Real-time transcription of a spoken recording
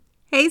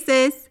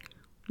sis,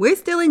 we're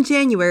still in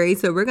January,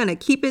 so we're going to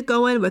keep it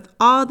going with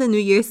all the New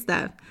Year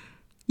stuff.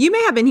 You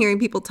may have been hearing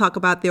people talk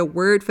about their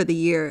word for the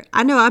year.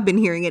 I know I've been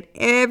hearing it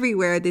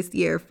everywhere this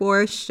year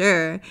for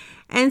sure.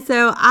 And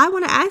so I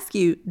want to ask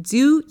you,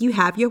 do you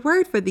have your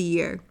word for the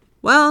year?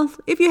 Well,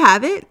 if you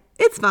have it,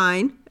 it's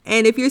fine.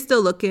 And if you're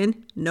still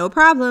looking, no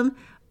problem.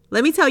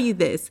 Let me tell you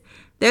this.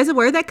 There's a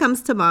word that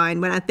comes to mind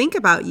when I think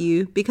about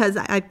you because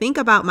I think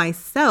about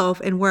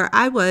myself and where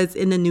I was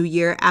in the new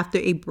year after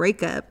a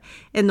breakup.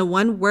 And the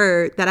one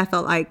word that I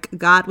felt like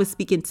God was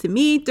speaking to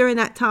me during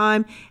that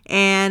time.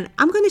 And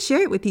I'm going to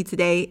share it with you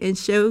today and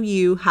show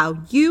you how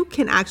you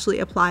can actually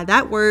apply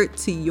that word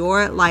to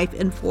your life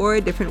in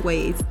 4 different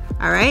ways.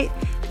 All right,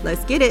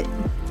 let's get it.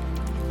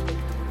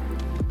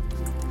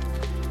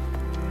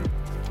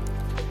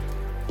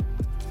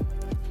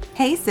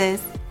 Hey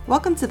sis.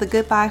 Welcome to the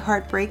Goodbye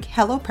Heartbreak,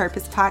 Hello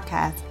Purpose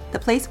podcast, the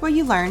place where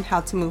you learn how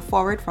to move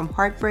forward from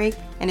heartbreak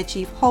and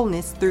achieve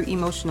wholeness through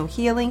emotional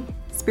healing,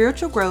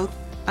 spiritual growth,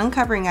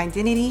 uncovering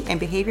identity and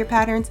behavior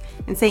patterns,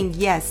 and saying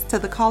yes to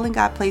the calling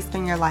God placed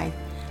on your life.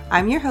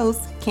 I'm your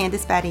host,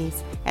 Candace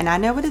Baddies, and I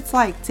know what it's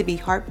like to be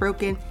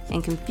heartbroken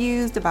and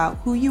confused about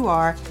who you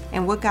are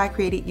and what God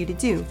created you to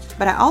do.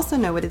 But I also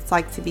know what it's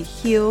like to be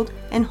healed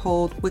and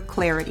whole with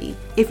clarity.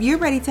 If you're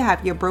ready to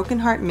have your broken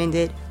heart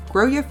mended,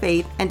 grow your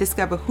faith, and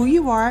discover who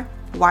you are,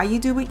 why you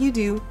do what you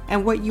do,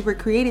 and what you were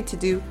created to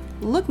do,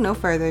 look no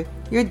further.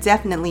 You're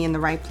definitely in the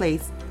right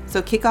place.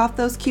 So kick off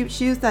those cute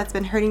shoes that's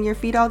been hurting your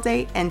feet all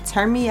day and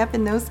turn me up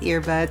in those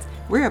earbuds.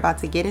 We're about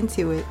to get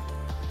into it.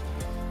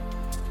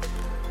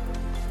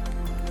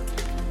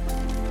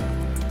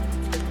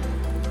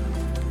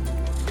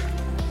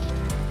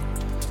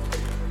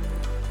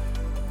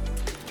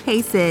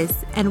 Hey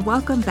sis, and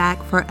welcome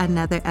back for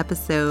another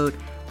episode.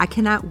 I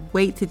cannot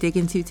wait to dig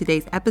into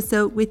today's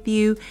episode with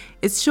you.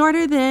 It's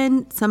shorter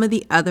than some of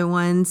the other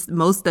ones,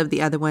 most of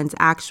the other ones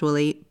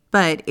actually,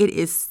 but it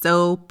is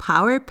so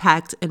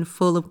power-packed and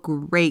full of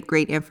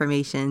great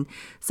information.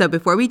 So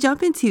before we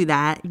jump into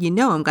that, you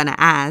know I'm going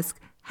to ask,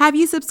 have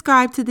you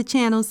subscribed to the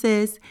channel,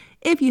 sis?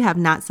 If you have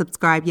not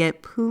subscribed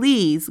yet,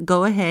 please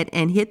go ahead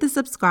and hit the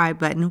subscribe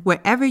button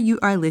wherever you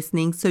are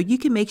listening so you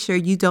can make sure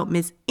you don't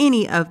miss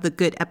any of the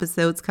good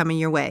episodes coming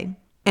your way.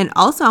 And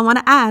also, I want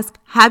to ask,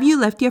 have you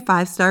left your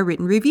 5-star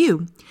written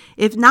review?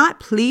 If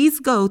not, please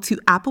go to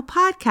Apple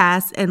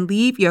Podcasts and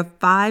leave your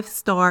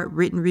 5-star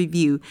written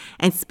review.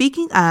 And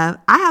speaking of,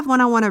 I have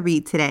one I want to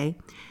read today.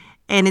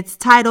 And it's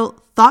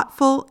titled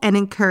Thoughtful and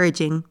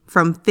Encouraging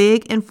from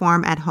Fig and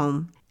Farm at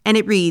Home. And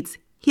it reads,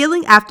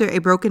 healing after a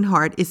broken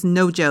heart is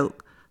no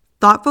joke.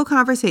 Thoughtful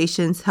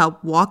conversations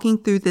help walking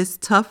through this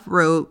tough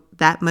road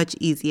that much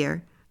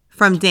easier.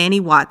 From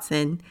Danny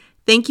Watson.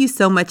 Thank you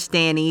so much,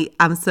 Danny.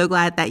 I'm so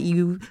glad that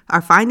you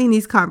are finding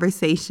these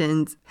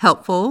conversations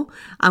helpful.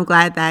 I'm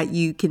glad that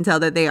you can tell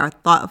that they are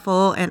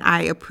thoughtful, and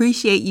I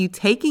appreciate you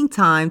taking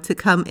time to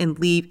come and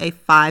leave a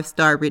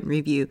 5-star written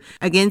review.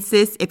 Again,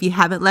 sis, if you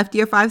haven't left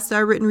your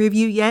 5-star written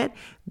review yet,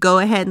 go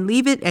ahead and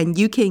leave it, and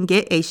you can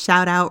get a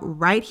shout out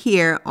right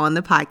here on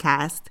the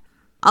podcast.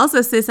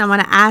 Also, sis, I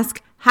want to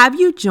ask, have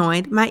you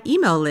joined my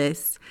email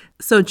list?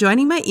 So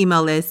joining my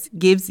email list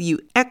gives you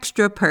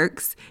extra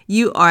perks.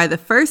 You are the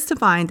first to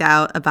find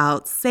out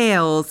about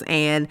sales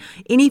and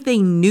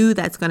anything new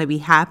that's going to be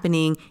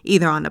happening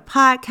either on the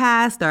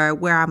podcast or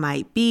where I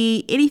might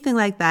be, anything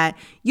like that.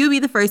 You'll be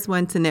the first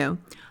one to know.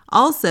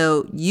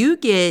 Also, you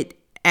get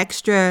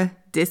extra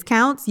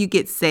discounts. You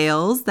get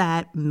sales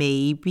that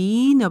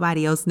maybe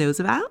nobody else knows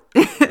about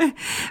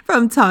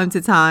from time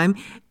to time.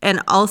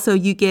 And also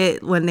you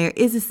get, when there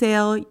is a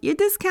sale, your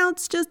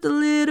discount's just a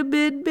little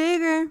bit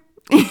bigger.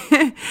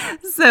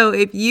 So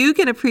if you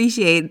can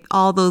appreciate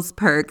all those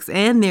perks,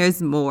 and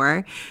there's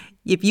more,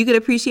 if you can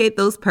appreciate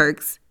those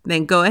perks,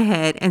 then go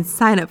ahead and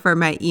sign up for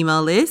my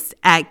email list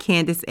at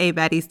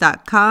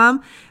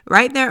CandaceABaddies.com.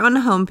 Right there on the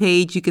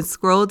homepage, you can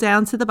scroll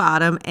down to the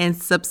bottom and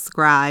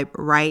subscribe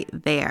right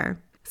there.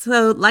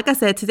 So like I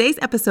said, today's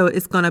episode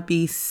is going to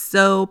be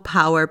so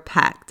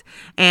power-packed,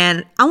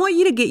 and I want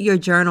you to get your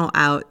journal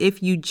out.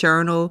 If you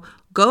journal,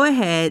 go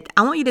ahead.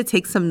 I want you to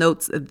take some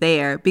notes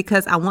there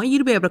because I want you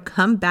to be able to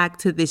come back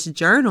to this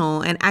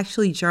journal and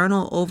actually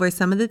journal over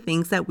some of the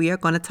things that we are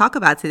going to talk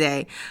about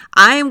today.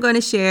 I am going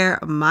to share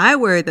my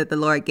word that the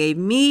Lord gave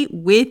me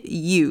with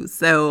you.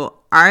 So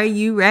are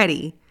you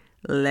ready?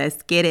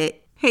 Let's get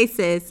it. Hey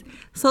sis.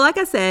 So like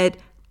I said,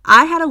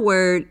 I had a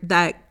word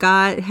that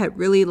God had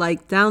really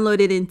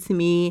downloaded into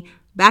me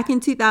back in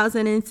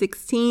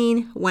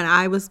 2016 when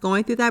I was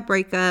going through that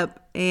breakup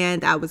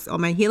and I was on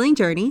my healing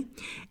journey,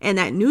 and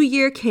that new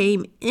year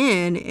came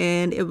in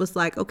and it was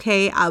like,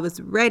 okay, I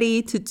was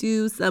ready to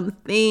do some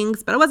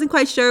things, but I wasn't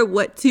quite sure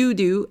what to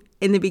do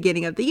in the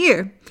beginning of the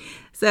year.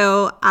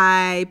 So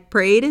I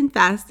prayed and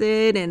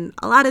fasted and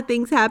a lot of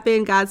things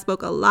happened. God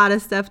spoke a lot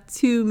of stuff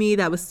to me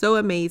that was so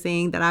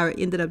amazing that I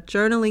ended up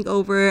journaling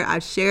over.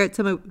 I've shared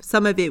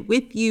some of it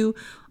with you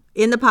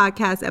in the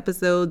podcast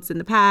episodes in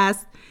the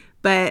past,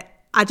 but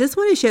I just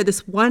want to share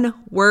this one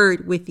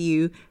word with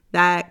you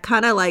that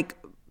kind of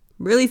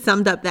really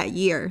summed up that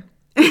year.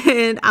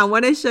 And I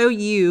want to show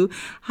you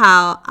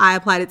how I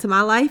applied it to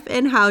my life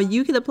and how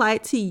you can apply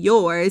it to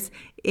yours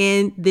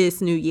in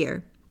this new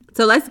year.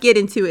 So let's get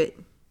into it.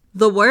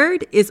 The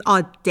word is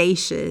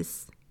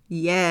audacious.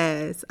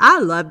 Yes, I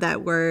love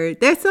that word.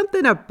 There's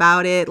something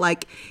about it,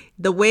 like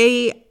the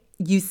way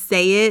you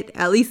say it,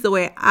 at least the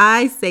way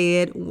I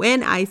say it,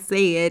 when I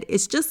say it,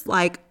 it's just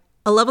like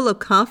a level of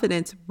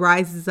confidence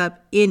rises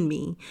up in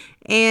me.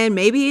 And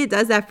maybe it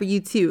does that for you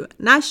too.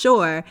 Not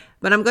sure,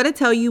 but I'm going to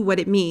tell you what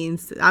it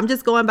means. I'm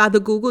just going by the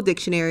Google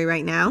dictionary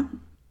right now.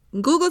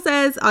 Google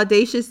says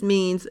audacious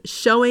means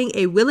showing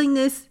a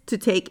willingness to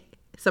take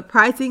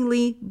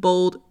surprisingly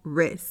bold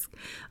risk.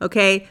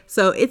 Okay,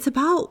 so it's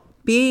about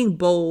being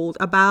bold.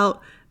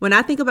 About when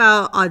I think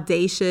about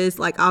audacious,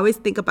 like I always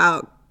think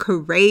about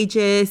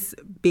courageous,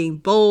 being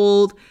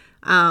bold,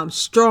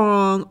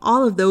 strong,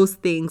 all of those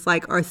things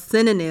like are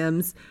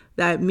synonyms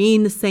that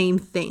mean the same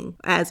thing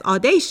as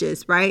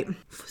audacious, right?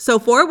 So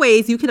 4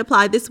 ways you can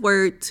apply this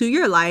word to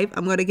your life.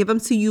 I'm going to give them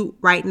to you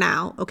right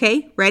now.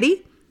 Okay,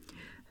 ready?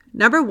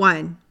 Number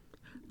 1,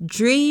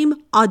 dream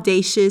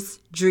audacious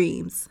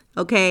dreams.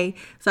 Okay,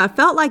 so I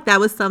felt like that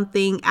was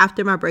something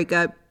after my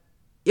breakup.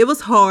 It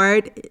was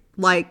hard,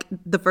 like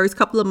the first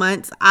couple of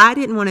months. I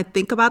didn't want to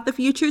think about the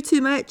future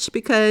too much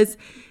because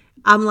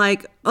I'm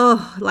like,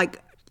 oh,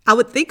 like I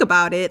would think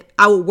about it.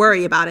 I would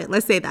worry about it.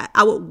 Let's say that.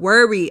 I would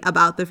worry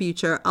about the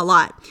future a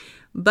lot.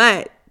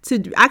 But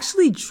to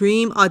actually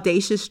dream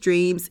audacious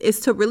dreams is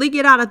to really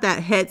get out of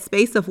that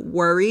headspace of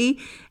worry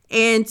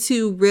and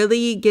to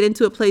really get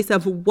into a place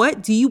of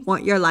what do you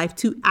want your life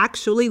to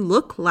actually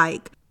look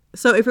like?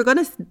 So if you're going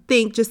to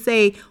think, just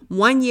say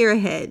 1 year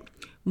ahead.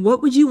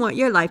 What would you want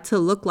your life to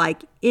look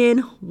like in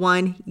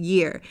 1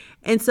 year?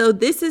 And so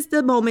this is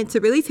the moment to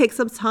really take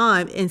some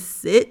time and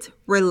sit,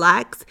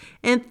 relax,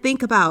 and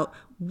think about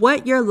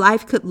what your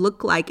life could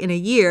look like in a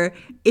year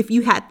if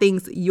you had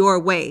things your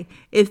way,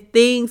 if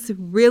things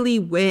really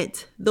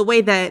went the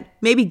way that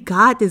maybe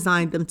God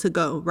designed them to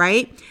go,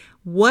 right?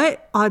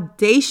 What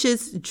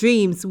audacious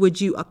dreams would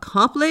you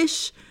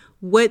accomplish?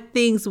 What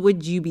things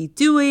would you be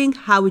doing?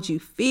 How would you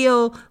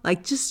feel?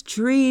 Like just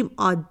dream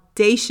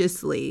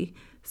audaciously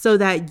so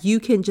that you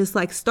can just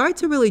like start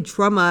to really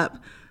drum up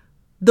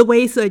the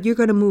ways that you're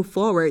going to move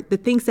forward, the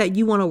things that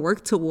you want to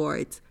work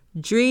towards.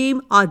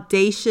 Dream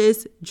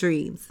audacious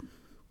dreams.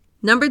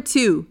 Number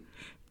 2,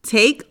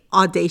 take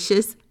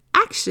audacious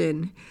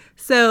action.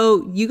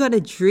 So you're going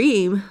to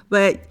dream,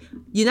 but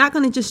you're not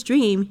going to just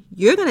dream.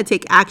 You're going to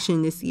take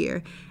action this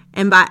year.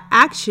 And by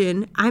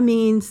action, I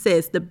mean,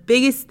 sis, the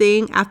biggest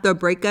thing after a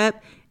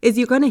breakup is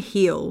you're going to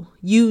heal.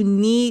 You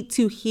need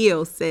to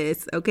heal,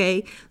 sis.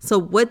 Okay. So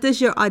what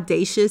does your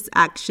audacious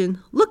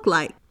action look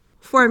like?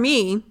 For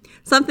me,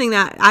 something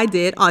that I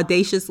did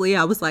audaciously,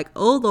 I was like,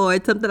 oh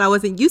Lord, something I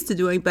wasn't used to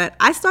doing, but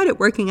I started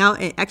working out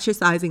and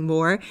exercising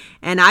more.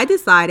 And I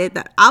decided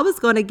that I was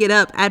going to get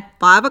up at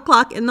 5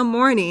 o'clock in the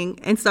morning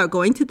and start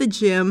going to the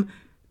gym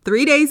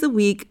 3 days a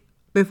week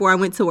before I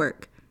went to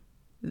work.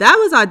 That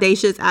was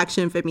audacious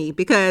action for me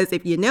because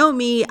if you know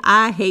me,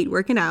 I hate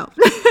working out.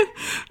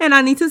 And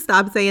I need to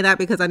stop saying that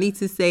because I need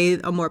to say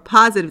a more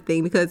positive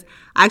thing because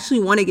I actually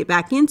want to get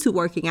back into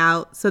working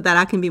out so that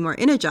I can be more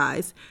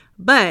energized.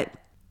 But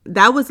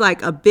that was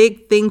like a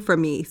big thing for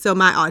me. So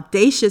my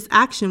audacious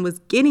action was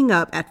getting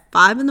up at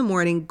 5 in the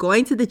morning,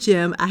 going to the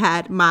gym. I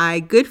had my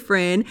good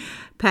friend,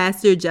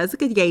 Pastor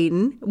Jessica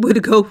Yaden,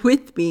 would go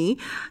with me.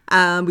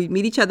 We'd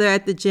meet each other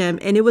at the gym,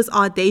 and it was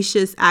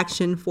audacious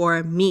action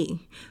for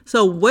me.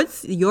 So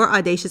what's your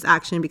audacious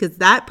action? Because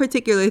that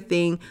particular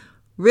thing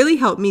really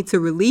helped me to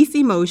release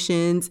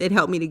emotions. It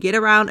helped me to get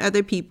around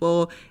other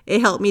people.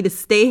 It helped me to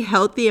stay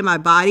healthy in my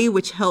body,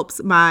 which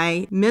helps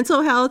my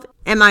mental health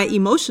and my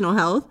emotional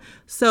health.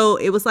 So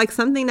it was like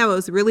something that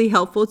was really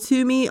helpful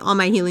to me on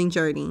my healing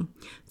journey.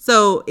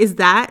 So is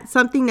that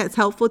something that's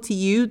helpful to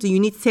you? Do you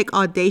need to take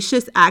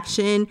audacious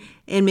action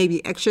in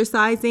maybe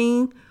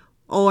exercising?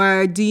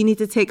 Or do you need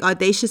to take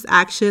audacious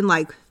action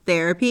like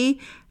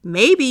therapy?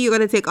 Maybe you're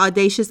going to take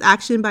audacious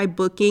action by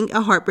booking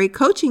a heartbreak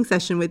coaching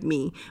session with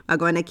me by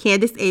going to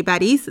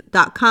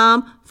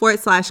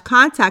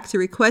CandiceABaddies.com/contact to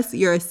request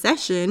your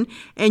session.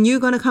 And you're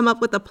going to come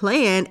up with a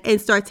plan and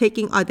start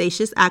taking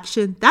audacious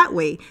action that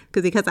way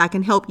because I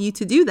can help you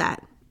to do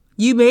that.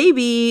 You may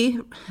be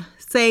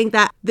saying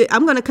that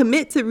I'm going to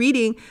commit to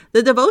reading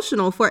the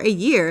devotional for a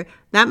year.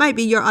 That might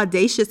be your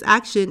audacious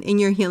action in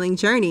your healing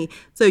journey.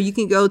 So you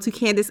can go to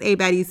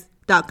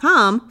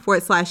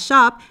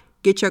CandiceABaddies.com/shop.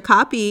 Get your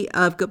copy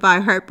of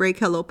Goodbye Heartbreak,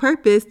 Hello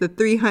Purpose, the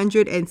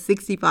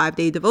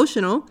 365-day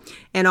devotional,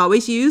 and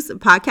always use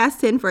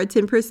podcast 10 for a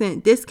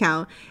 10%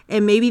 discount.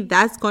 And maybe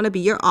that's going to be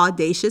your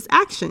audacious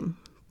action.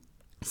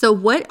 So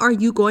what are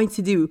you going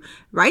to do?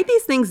 Write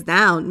these things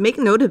down. Make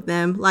note of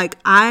them. Like,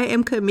 I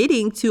am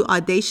committing to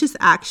audacious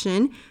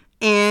action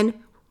and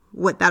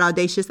what that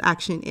audacious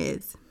action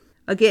is.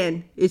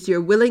 Again, it's your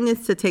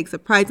willingness to take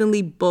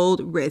surprisingly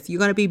bold risks. You're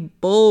going to be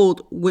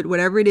bold with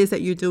whatever it is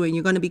that you're doing.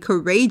 You're going to be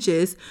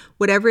courageous,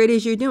 whatever it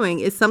is you're doing.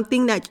 It's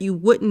something that you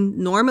wouldn't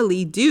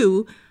normally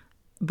do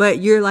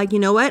but you're like, you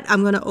know what?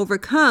 I'm going to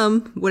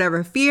overcome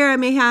whatever fear I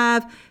may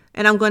have,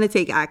 and I'm going to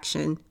take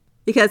action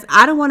because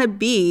I don't want to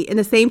be in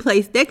the same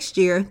place next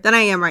year that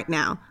I am right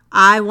now.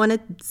 I want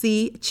to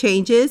see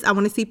changes. I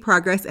want to see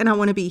progress, and I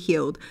want to be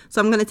healed. So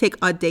I'm going to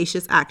take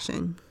audacious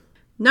action.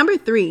 Number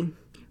 3,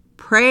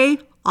 pray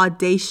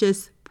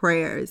audacious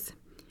prayers.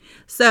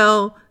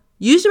 So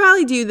you should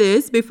probably do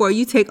this before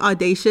you take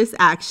audacious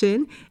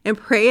action and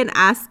pray and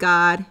ask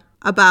God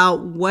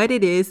about what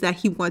it is that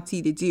he wants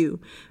you to do.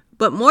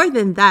 But more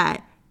than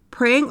that,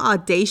 praying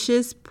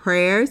audacious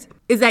prayers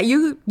is that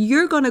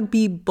you're going to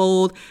be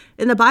bold.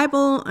 In the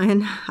Bible,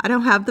 and I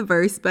don't have the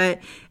verse, but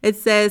it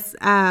says,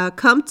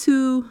 come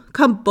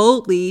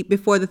boldly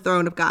before the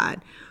throne of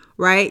God,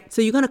 right?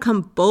 So you're going to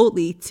come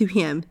boldly to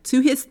him,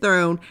 to his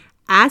throne,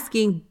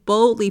 asking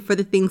boldly for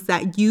the things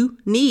that you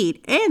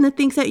need and the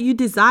things that you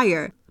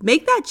desire.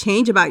 Make that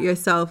change about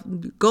yourself.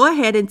 Go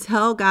ahead and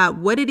tell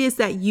God what it is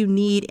that you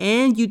need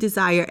and you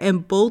desire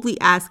and boldly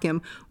ask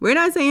him. We're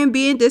not saying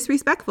being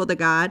disrespectful to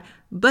God,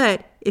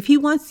 but if he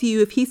wants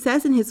you, if he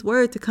says in his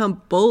word to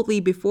come boldly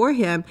before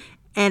him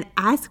and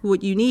ask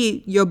what you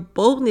need, your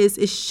boldness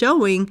is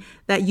showing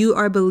that you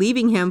are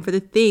believing him for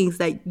the things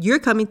that you're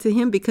coming to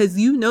him because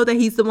you know that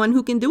he's the one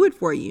who can do it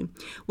for you,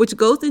 which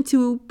goes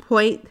into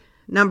point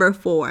number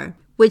 4,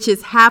 which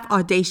is have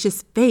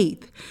audacious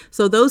faith.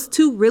 So those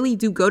two really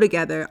do go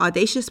together,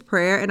 audacious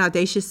prayer and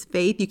audacious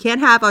faith. You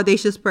can't have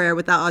audacious prayer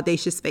without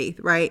audacious faith,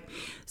 right?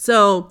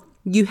 So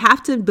you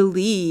have to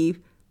believe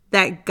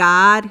that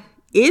God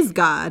is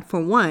God, for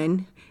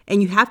one,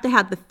 and you have to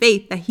have the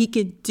faith that he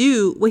can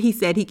do what he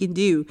said he can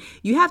do.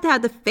 You have to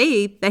have the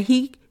faith that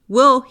he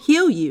will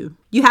heal you.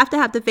 You have to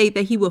have the faith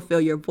that he will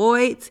fill your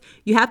voids.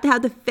 You have to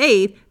have the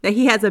faith that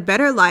he has a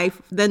better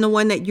life than the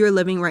one that you're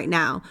living right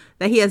now,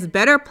 that he has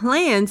better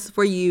plans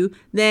for you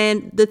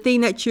than the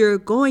thing that you're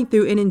going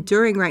through and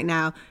enduring right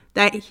now,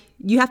 that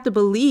you have to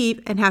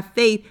believe and have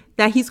faith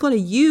that he's going to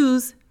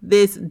use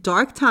this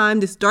dark time,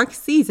 this dark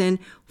season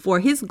for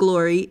his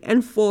glory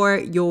and for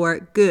your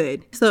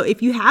good. So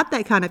if you have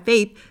that kind of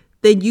faith,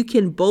 then you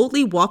can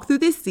boldly walk through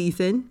this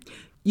season.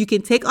 You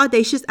can take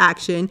audacious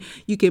action.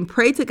 You can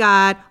pray to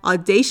God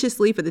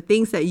audaciously for the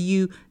things that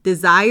you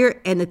desire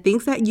and the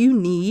things that you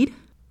need.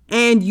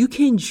 And you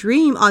can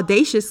dream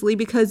audaciously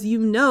because you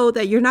know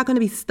that you're not going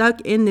to be stuck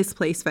in this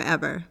place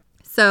forever.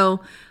 So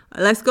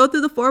let's go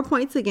through the 4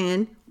 points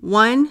again.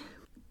 1,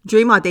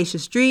 dream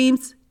audacious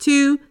dreams.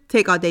 2,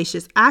 take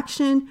audacious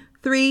action.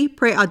 3,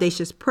 pray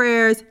audacious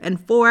prayers.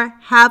 And 4,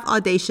 have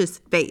audacious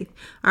faith.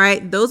 All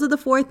right. Those are the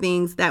 4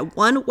 things that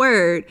one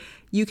word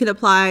you can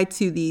apply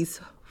to these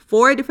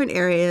 4 different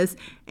areas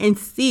and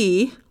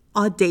see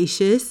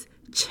audacious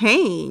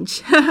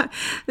change,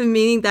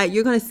 meaning that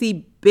you're going to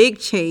see big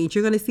change.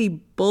 You're going to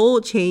see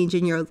bold change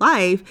in your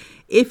life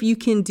if you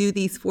can do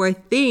these 4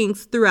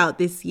 things throughout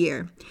this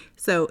year.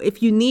 So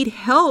if you need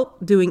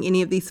help doing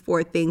any of these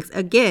 4 things,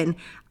 again,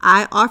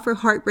 I offer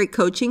heartbreak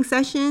coaching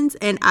sessions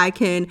and I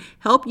can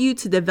help you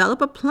to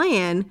develop a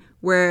plan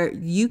where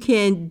you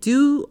can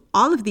do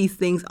all of these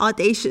things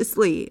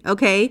audaciously.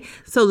 Okay.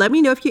 So let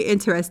me know if you're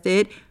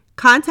interested.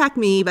 Contact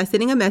me by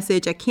sending a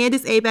message at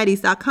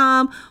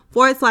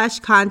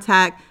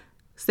CandiceABaddies.com/contact.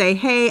 Say,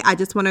 hey, I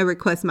just want to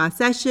request my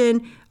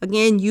session.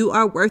 Again, you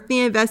are worth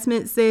the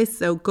investment, sis.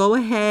 So go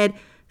ahead,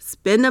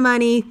 spend the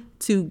money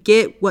to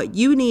get what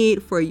you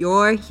need for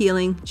your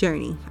healing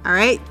journey. All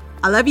right.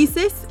 I love you,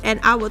 sis. And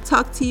I will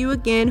talk to you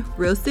again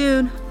real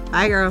soon.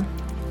 Bye, girl.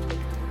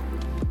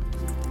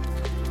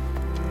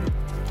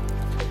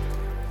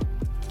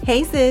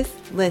 Hey, sis.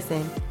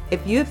 Listen,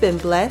 if you have been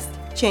blessed,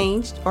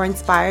 changed, or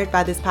inspired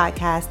by this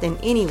podcast in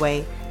any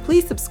way,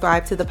 please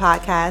subscribe to the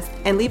podcast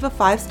and leave a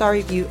 5-star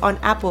review on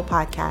Apple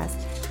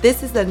Podcasts.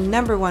 This is the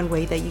 #1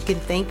 way that you can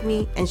thank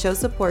me and show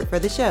support for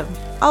the show.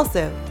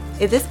 Also,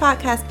 if this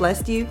podcast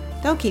blessed you,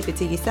 don't keep it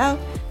to yourself.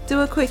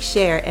 Do a quick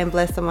share and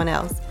bless someone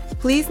else.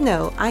 Please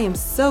know I am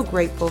so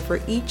grateful for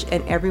each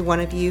and every one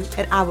of you,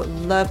 and I would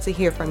love to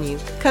hear from you.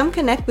 Come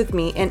connect with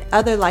me and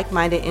other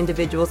like-minded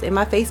individuals in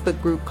my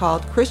Facebook group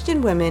called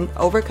Christian Women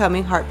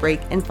Overcoming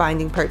Heartbreak and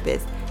Finding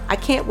Purpose. I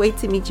can't wait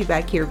to meet you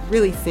back here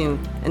really soon.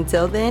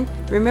 Until then,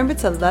 remember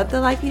to love the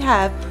life you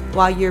have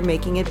while you're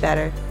making it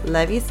better.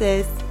 Love you,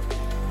 sis.